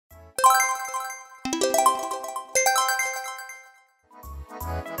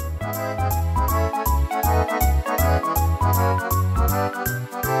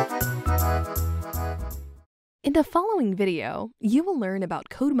In the following video, you will learn about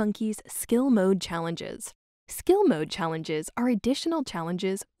CodeMonkey's Skill Mode Challenges. Skill Mode Challenges are additional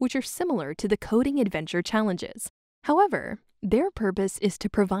challenges which are similar to the Coding Adventure Challenges. However, their purpose is to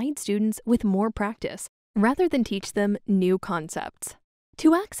provide students with more practice rather than teach them new concepts.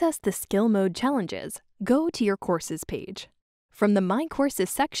 To access the Skill Mode Challenges, go to your Courses page. From the My Courses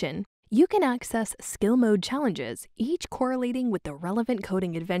section, you can access Skill Mode Challenges, each correlating with the relevant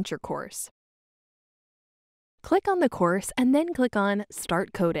Coding Adventure course. Click on the course and then click on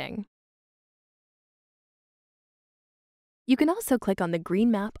Start Coding. You can also click on the green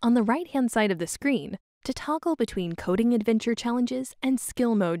map on the right-hand side of the screen to toggle between Coding Adventure Challenges and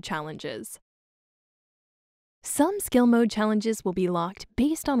Skill Mode Challenges. Some Skill Mode Challenges will be locked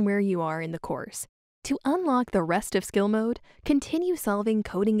based on where you are in the course. To unlock the rest of Skill Mode, continue solving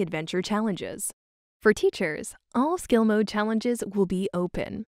Coding Adventure Challenges. For teachers, all Skill Mode Challenges will be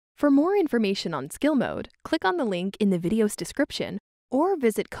open. For more information on Skill Mode, click on the link in the video's description or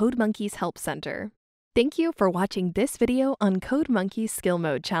visit CodeMonkey's Help Center. Thank you for watching this video on CodeMonkey's Skill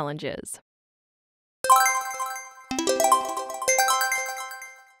Mode Challenges.